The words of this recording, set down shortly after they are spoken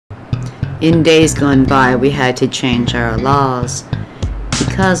In days gone by, we had to change our laws.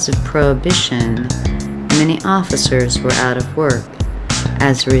 Because of prohibition, many officers were out of work.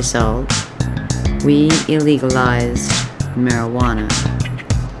 As a result, we illegalized marijuana.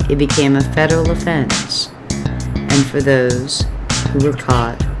 It became a federal offense, and for those who were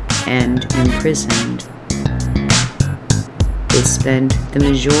caught and imprisoned, they spent the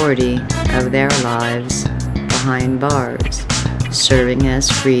majority of their lives behind bars, serving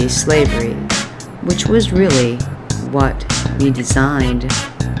as free slavery, which was really what we designed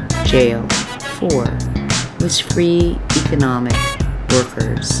jail for, was free economic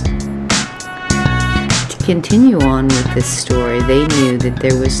workers. To continue on with this story, they knew that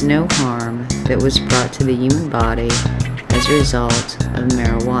there was no harm that was brought to the human body as a result of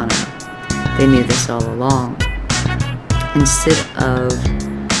marijuana. They knew this all along. Instead of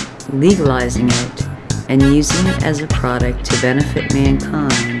legalizing it and using it as a product to benefit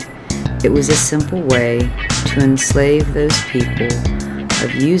mankind, it was a simple way to enslave those people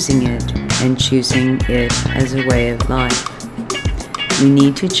of using it and choosing it as a way of life. We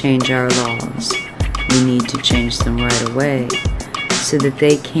need to change our laws. We need to change them right away so that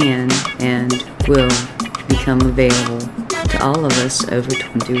they can and will become available to all of us over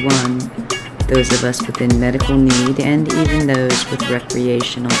 21, those of us within medical need and even those with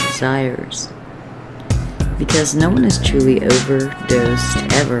recreational desires. Because no one has truly overdosed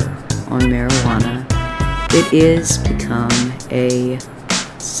ever on marijuana, it is become a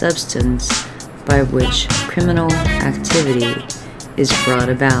substance by which criminal activity is brought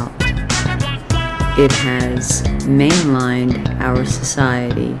about. It has mainlined our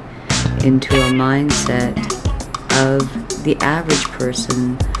society into a mindset of the average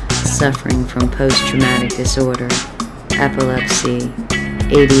person suffering from post-traumatic disorder, epilepsy,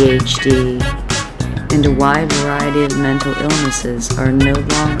 ADHD, and a wide variety of mental illnesses are no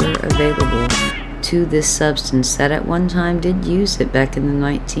longer available to this substance that at one time did use it back in the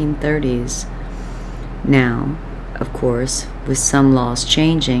 1930s. Now, of course, with some laws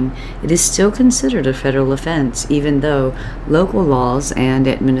changing, it is still considered a federal offense, even though local laws and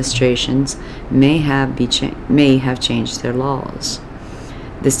administrations may have changed their laws.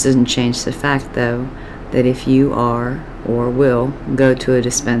 This doesn't change the fact, though, that if you are or will go to a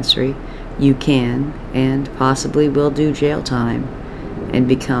dispensary, you can and possibly will do jail time and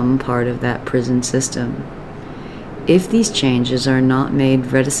become part of that prison system. If these changes are not made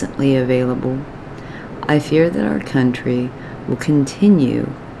reticently available, I fear that our country will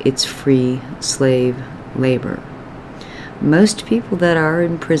continue its free slave labor. Most people that are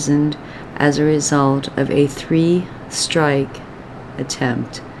imprisoned as a result of a 3-strike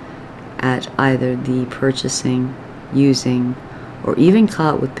attempt at either the purchasing, using, or even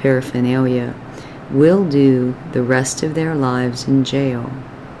caught with paraphernalia will do the rest of their lives in jail.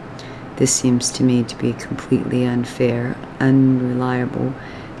 This seems to me to be completely unfair, unreliable,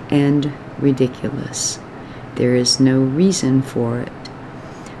 and ridiculous. There is no reason for it.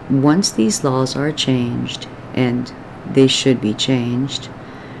 Once these laws are changed, and they should be changed,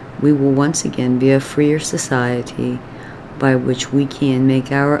 we will once again be a freer society by which we can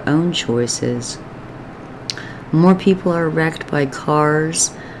make our own choices. More people are wrecked by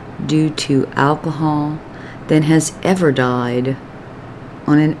cars due to alcohol than has ever died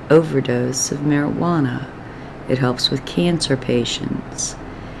on an overdose of marijuana. It helps with cancer patients.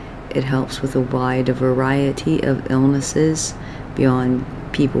 It helps with a wide variety of illnesses beyond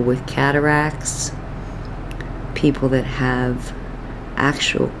people with cataracts, people that have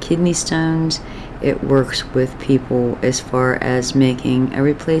actual kidney stones. It works with people as far as making a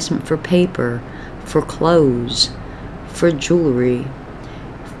replacement for paper, for clothes, for jewelry,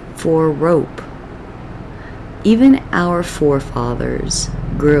 for rope. Even our forefathers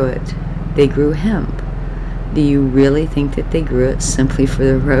grew it. They grew hemp. Do you really think that they grew it simply for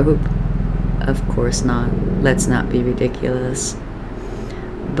the rope? Of course not. Let's not be ridiculous.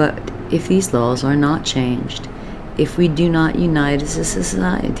 But if these laws are not changed, if we do not unite as a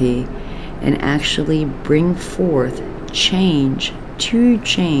society and actually bring forth change, true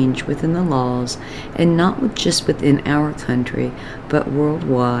change within the laws, and not just within our country, but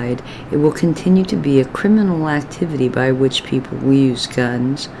worldwide, it will continue to be a criminal activity by which people will use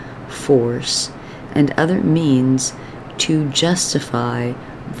guns, force, and other means to justify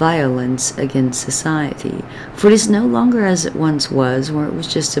violence against society. For it is no longer as it once was, where it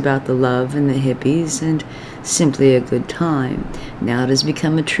was just about the love and the hippies and simply a good time. Now it has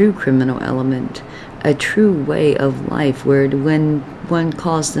become a true criminal element, a true way of life, where when one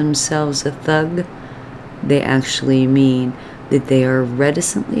calls themselves a thug, they actually mean that they are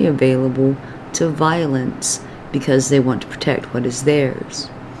reticently available to violence because they want to protect what is theirs.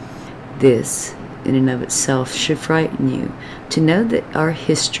 This, in and of itself, should frighten you, to know that our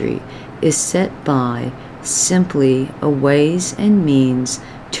history is set by simply a ways and means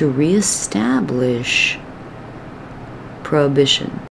to reestablish prohibition.